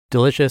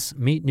Delicious,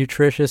 meat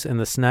nutritious, and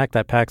the snack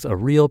that packs a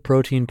real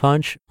protein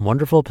punch,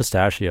 Wonderful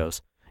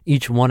Pistachios.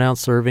 Each 1 ounce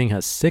serving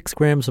has 6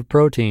 grams of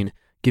protein,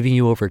 giving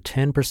you over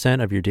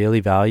 10% of your daily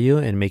value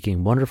and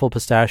making Wonderful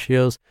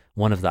Pistachios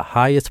one of the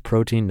highest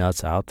protein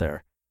nuts out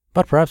there.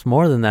 But perhaps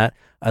more than that,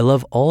 I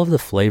love all of the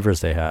flavors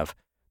they have.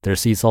 Their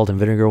sea salt and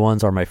vinegar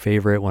ones are my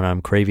favorite when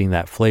I'm craving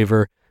that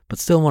flavor, but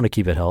still want to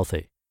keep it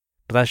healthy.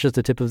 But that's just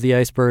the tip of the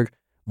iceberg.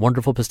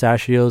 Wonderful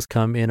Pistachios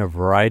come in a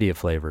variety of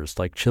flavors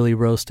like chili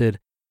roasted,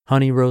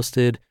 honey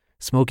roasted,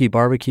 smoky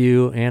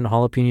barbecue, and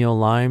jalapeno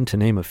lime, to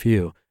name a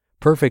few.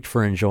 Perfect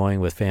for enjoying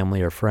with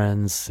family or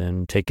friends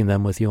and taking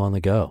them with you on the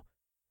go.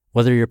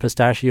 Whether you're a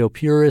pistachio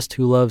purist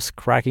who loves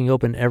cracking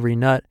open every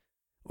nut,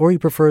 or you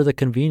prefer the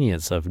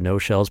convenience of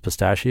no-shells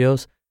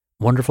pistachios,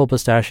 Wonderful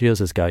Pistachios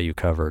has got you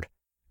covered.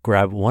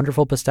 Grab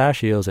Wonderful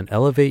Pistachios and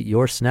elevate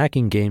your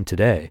snacking game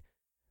today.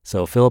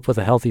 So fill up with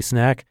a healthy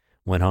snack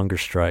when hunger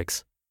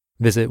strikes.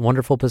 Visit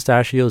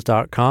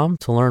wonderfulpistachios.com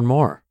to learn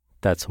more.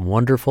 That's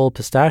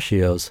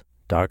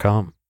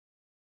wonderfulpistachios.com.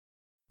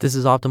 This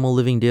is Optimal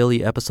Living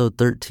Daily, episode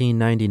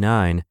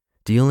 1399,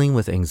 Dealing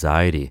with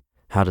Anxiety,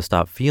 How to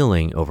Stop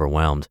Feeling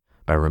Overwhelmed,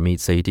 by Ramit,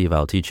 Sethi of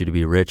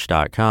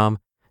I'llTeachYouToBeRich.com.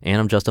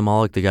 And I'm Justin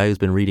Malik, the guy who's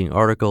been reading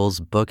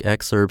articles, book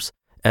excerpts,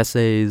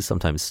 essays,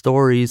 sometimes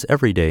stories,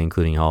 every day,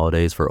 including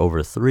holidays, for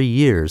over 3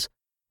 years.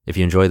 If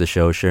you enjoy the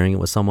show, sharing it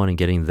with someone and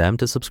getting them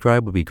to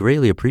subscribe would be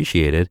greatly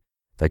appreciated.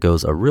 That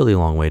goes a really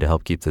long way to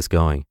help keep this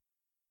going.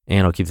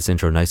 And I'll keep this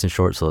intro nice and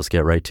short, so let's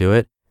get right to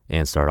it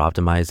and start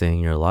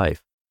optimizing your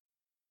life.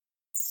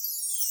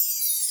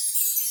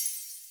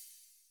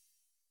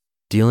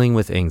 Dealing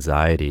with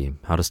Anxiety,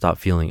 How to Stop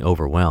Feeling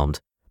Overwhelmed,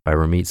 by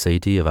Ramit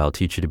Sethi of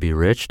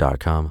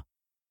I'llTeachYouToBeRich.com. Are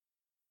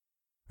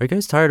you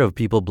guys tired of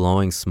people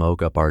blowing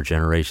smoke up our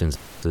generation's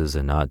asses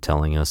and not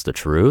telling us the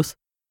truth?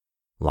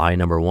 Lie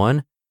number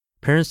 1,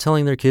 parents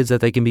telling their kids that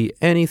they can be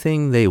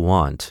anything they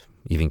want,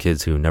 even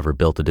kids who never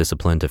built the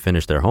discipline to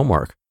finish their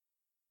homework.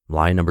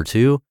 Lie number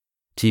 2,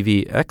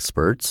 TV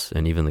experts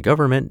and even the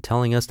government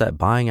telling us that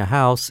buying a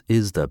house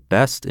is the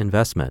best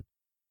investment.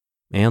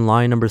 And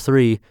lie number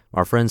 3,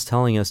 our friends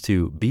telling us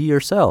to be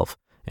yourself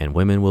and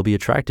women will be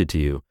attracted to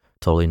you,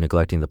 totally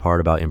neglecting the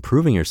part about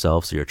improving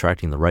yourself so you're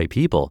attracting the right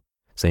people.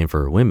 Same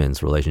for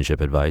women's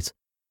relationship advice.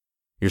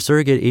 Your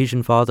surrogate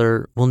Asian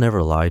father will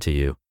never lie to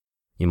you.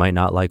 You might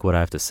not like what I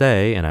have to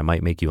say, and I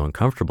might make you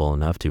uncomfortable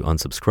enough to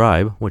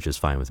unsubscribe, which is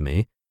fine with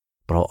me,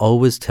 but I'll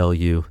always tell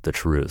you the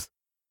truth.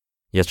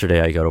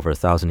 Yesterday, I got over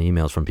 1,000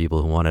 emails from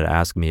people who wanted to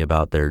ask me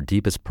about their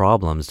deepest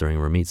problems during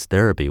Ramit's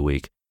therapy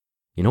week.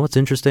 You know what's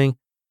interesting?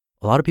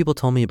 A lot of people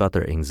told me about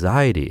their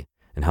anxiety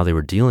and how they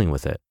were dealing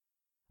with it.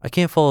 I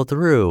can't follow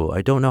through.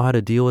 I don't know how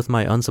to deal with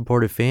my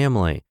unsupportive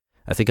family.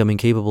 I think I'm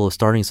incapable of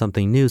starting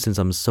something new since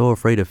I'm so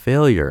afraid of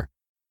failure.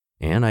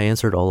 And I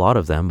answered a lot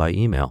of them by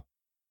email.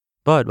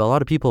 But a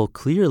lot of people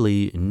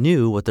clearly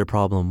knew what their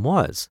problem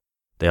was.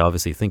 They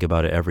obviously think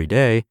about it every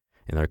day,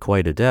 and they're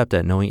quite adept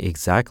at knowing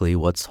exactly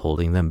what's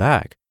holding them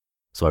back.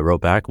 So I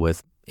wrote back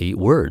with 8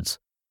 words.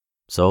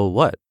 So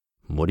what?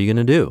 What are you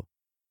going to do?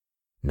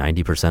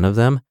 90% of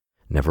them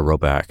never wrote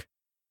back.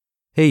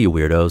 Hey, you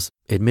weirdos,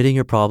 admitting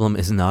your problem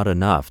is not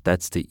enough.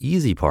 That's the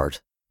easy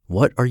part.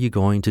 What are you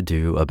going to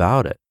do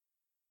about it?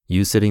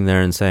 You sitting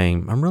there and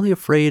saying, I'm really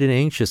afraid and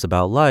anxious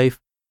about life,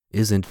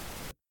 isn't.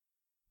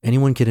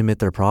 Anyone can admit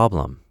their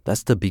problem.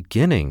 That's the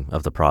beginning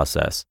of the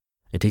process.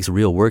 It takes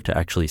real work to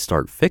actually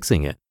start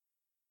fixing it.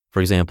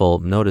 For example,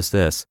 notice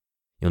this.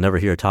 You'll never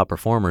hear a top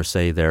performer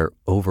say they're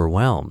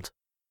overwhelmed.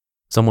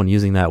 Someone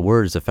using that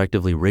word is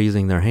effectively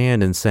raising their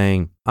hand and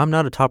saying, I'm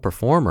not a top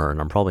performer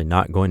and I'm probably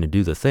not going to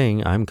do the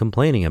thing I'm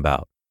complaining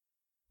about.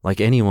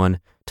 Like anyone,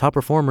 top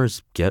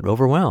performers get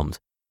overwhelmed.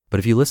 But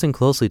if you listen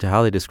closely to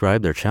how they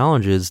describe their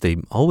challenges, they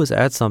always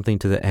add something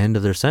to the end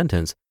of their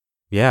sentence.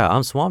 Yeah,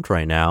 I'm swamped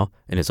right now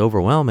and it's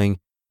overwhelming,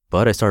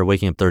 but I started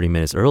waking up 30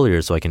 minutes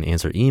earlier so I can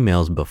answer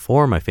emails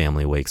before my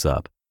family wakes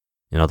up.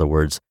 In other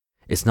words,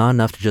 it's not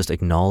enough to just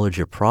acknowledge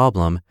your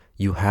problem.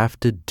 You have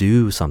to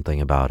do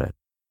something about it.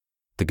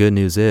 The good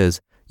news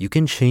is you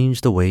can change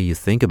the way you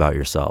think about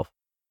yourself.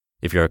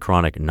 If you're a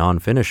chronic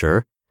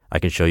non-finisher, I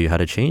can show you how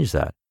to change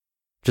that.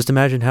 Just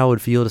imagine how it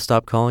would feel to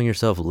stop calling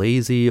yourself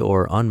lazy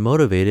or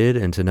unmotivated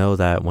and to know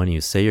that when you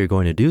say you're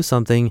going to do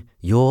something,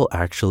 you'll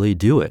actually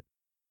do it.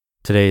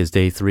 Today is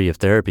day 3 of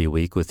therapy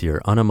week with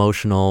your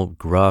unemotional,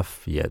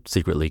 gruff, yet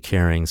secretly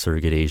caring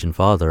surrogate Asian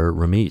father,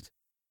 Ramit.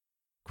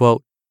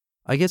 Quote,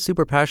 I get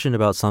super passionate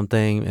about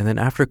something and then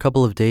after a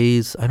couple of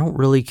days, I don't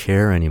really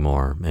care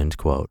anymore, end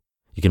quote.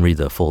 You can read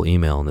the full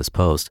email in this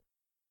post.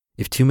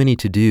 If too many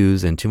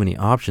to-dos and too many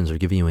options are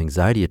giving you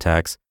anxiety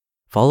attacks,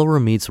 follow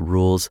Ramit's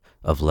rules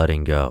of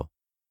letting go.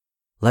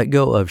 Let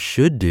go of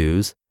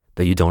should-dos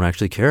that you don't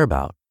actually care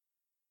about.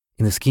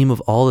 In the scheme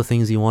of all the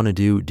things you want to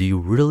do you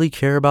really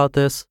care about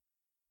this?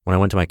 When I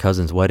went to my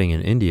cousin's wedding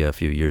in India a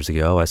few years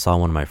ago, I saw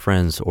one of my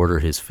friends order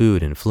his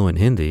food in fluent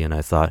Hindi and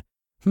I thought,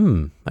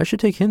 I should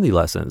take Hindi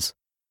lessons.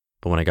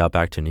 But when I got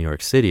back to New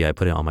York City, I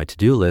put it on my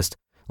to-do list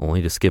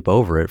only to skip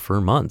over it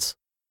for months.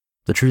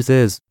 The truth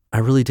is, I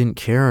really didn't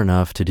care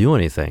enough to do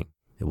anything.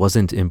 It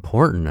wasn't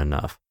important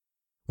enough.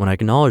 When I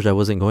acknowledged I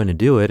wasn't going to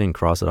do it and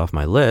cross it off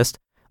my list,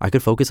 I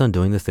could focus on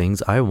doing the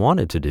things I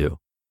wanted to do.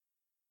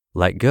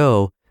 Let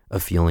go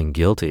of feeling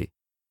guilty.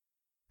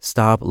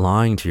 Stop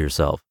lying to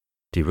yourself.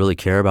 Do you really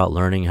care about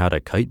learning how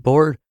to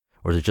kiteboard?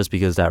 Or is it just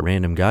because that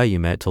random guy you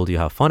met told you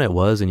how fun it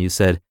was and you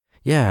said,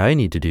 yeah, I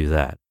need to do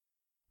that?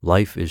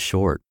 Life is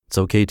short. It's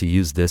okay to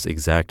use this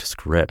exact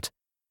script.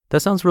 That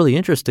sounds really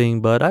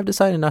interesting, but I've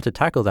decided not to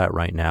tackle that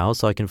right now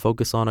so I can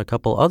focus on a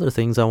couple other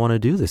things I want to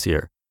do this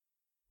year.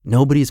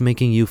 Nobody's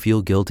making you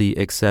feel guilty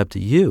except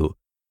you.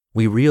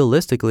 We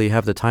realistically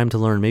have the time to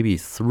learn maybe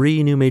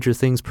 3 new major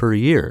things per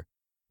year.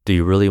 Do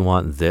you really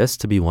want this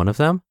to be one of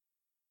them?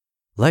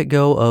 Let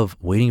go of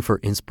waiting for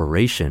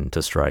inspiration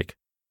to strike.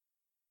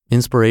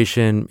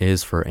 Inspiration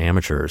is for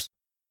amateurs.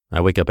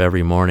 I wake up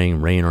every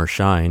morning, rain or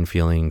shine,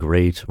 feeling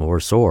great or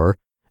sore,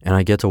 and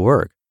I get to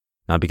work.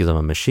 Not because I'm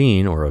a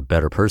machine or a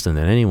better person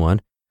than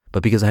anyone,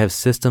 but because I have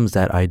systems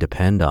that I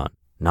depend on,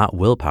 not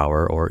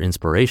willpower or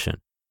inspiration.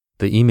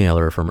 The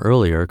emailer from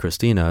earlier,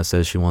 Christina,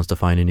 says she wants to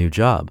find a new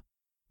job.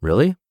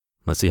 Really?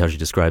 Let's see how she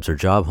describes her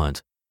job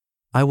hunt.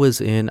 I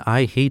was in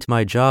I hate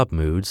my job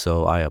mood,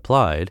 so I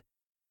applied.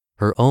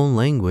 Her own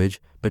language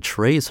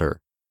betrays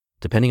her.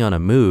 Depending on a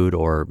mood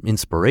or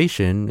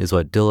inspiration is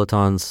what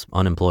dilettantes,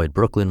 unemployed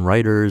Brooklyn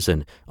writers,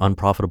 and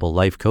unprofitable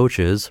life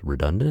coaches,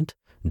 redundant,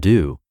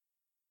 do.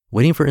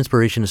 Waiting for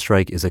inspiration to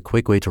strike is a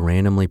quick way to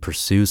randomly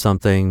pursue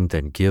something,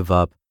 then give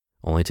up,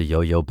 only to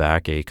yo-yo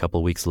back a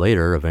couple weeks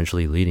later,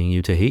 eventually leading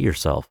you to hate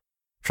yourself.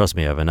 Trust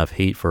me, I have enough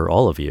hate for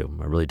all of you.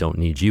 I really don't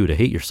need you to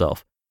hate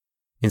yourself.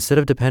 Instead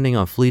of depending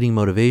on fleeting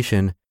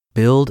motivation,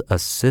 build a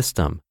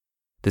system.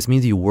 This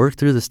means you work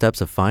through the steps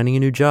of finding a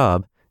new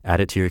job, add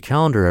it to your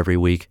calendar every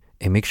week,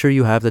 and make sure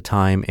you have the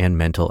time and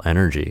mental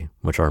energy,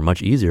 which are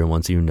much easier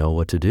once you know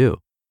what to do.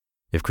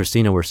 If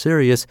Christina were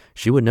serious,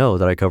 she would know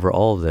that I cover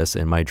all of this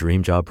in my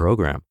Dream Job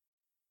program.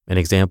 An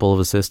example of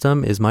a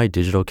system is my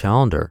digital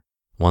calendar.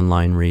 One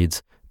line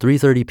reads,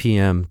 3:30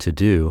 p.m. to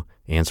do,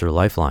 answer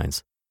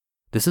lifelines.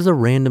 This is a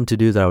random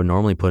to-do that I would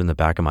normally put in the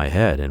back of my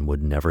head and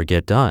would never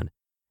get done.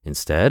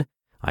 Instead,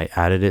 I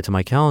added it to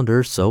my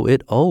calendar so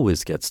it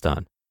always gets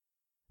done.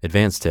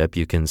 Advanced tip,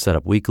 you can set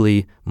up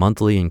weekly,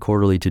 monthly, and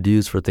quarterly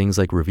to-dos for things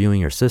like reviewing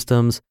your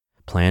systems,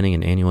 planning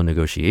an annual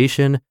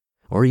negotiation,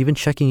 or even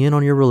checking in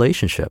on your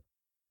relationship.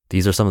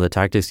 These are some of the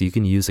tactics you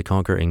can use to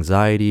conquer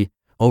anxiety,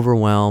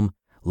 overwhelm,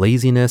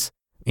 laziness,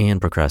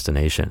 and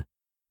procrastination.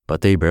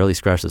 But they barely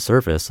scratch the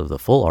surface of the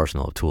full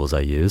arsenal of tools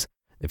I use.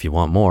 If you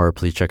want more,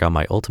 please check out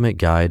my ultimate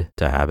guide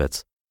to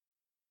habits.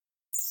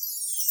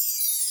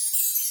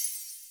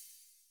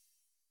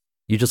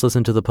 You just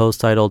listened to the post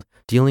titled,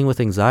 Dealing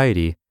with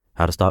Anxiety,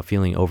 How to Stop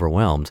Feeling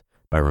Overwhelmed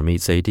by Ramit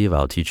Sethi of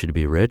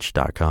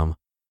I'llTeachYouToBeRich.com.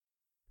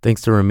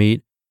 Thanks to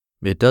Ramit.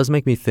 It does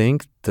make me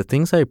think the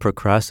things I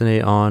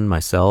procrastinate on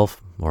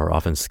myself or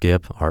often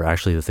skip are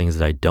actually the things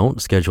that I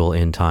don't schedule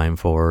in time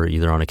for,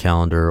 either on a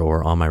calendar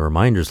or on my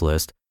reminders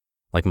list.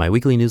 Like my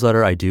weekly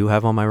newsletter, I do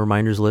have on my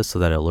reminders list so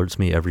that it alerts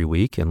me every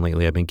week, and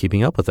lately I've been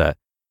keeping up with that.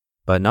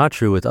 But not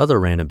true with other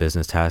random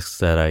business tasks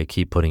that I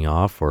keep putting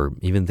off, or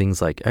even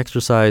things like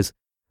exercise.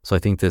 So I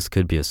think this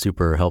could be a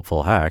super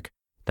helpful hack.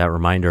 That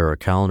reminder or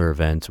calendar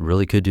event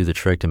really could do the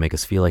trick to make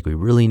us feel like we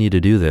really need to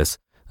do this,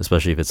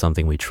 especially if it's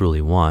something we truly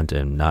want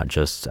and not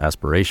just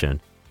aspiration.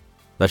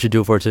 That should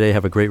do it for today.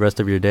 Have a great rest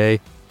of your day,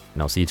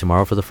 and I'll see you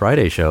tomorrow for the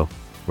Friday show,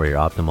 where your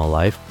optimal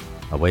life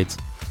awaits.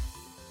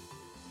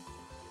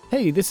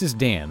 Hey, this is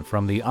Dan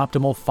from the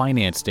Optimal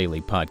Finance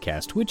Daily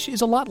podcast, which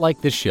is a lot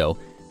like this show,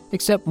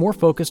 except more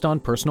focused on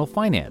personal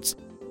finance.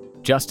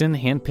 Justin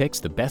handpicks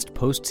the best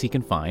posts he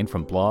can find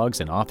from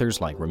blogs and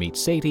authors like Ramit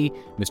Sethi,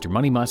 Mr.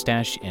 Money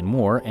Mustache, and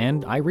more,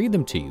 and I read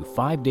them to you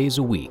 5 days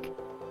a week.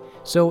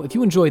 So if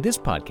you enjoy this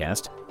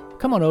podcast,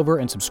 come on over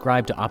and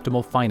subscribe to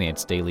Optimal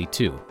Finance Daily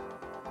too.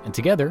 And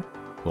together,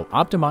 we'll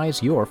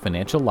optimize your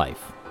financial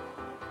life.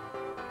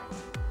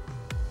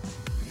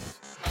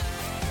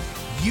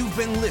 You've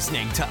been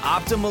listening to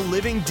Optimal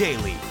Living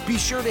Daily. Be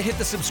sure to hit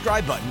the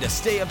subscribe button to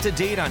stay up to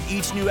date on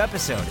each new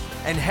episode,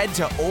 and head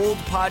to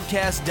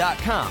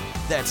oldpodcast.com,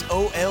 that's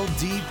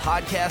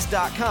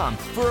OLDpodcast.com,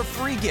 for a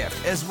free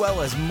gift as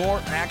well as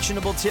more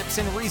actionable tips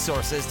and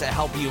resources to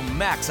help you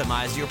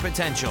maximize your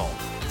potential.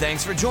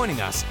 Thanks for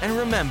joining us, and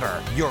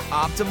remember, your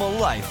optimal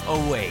life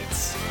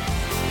awaits.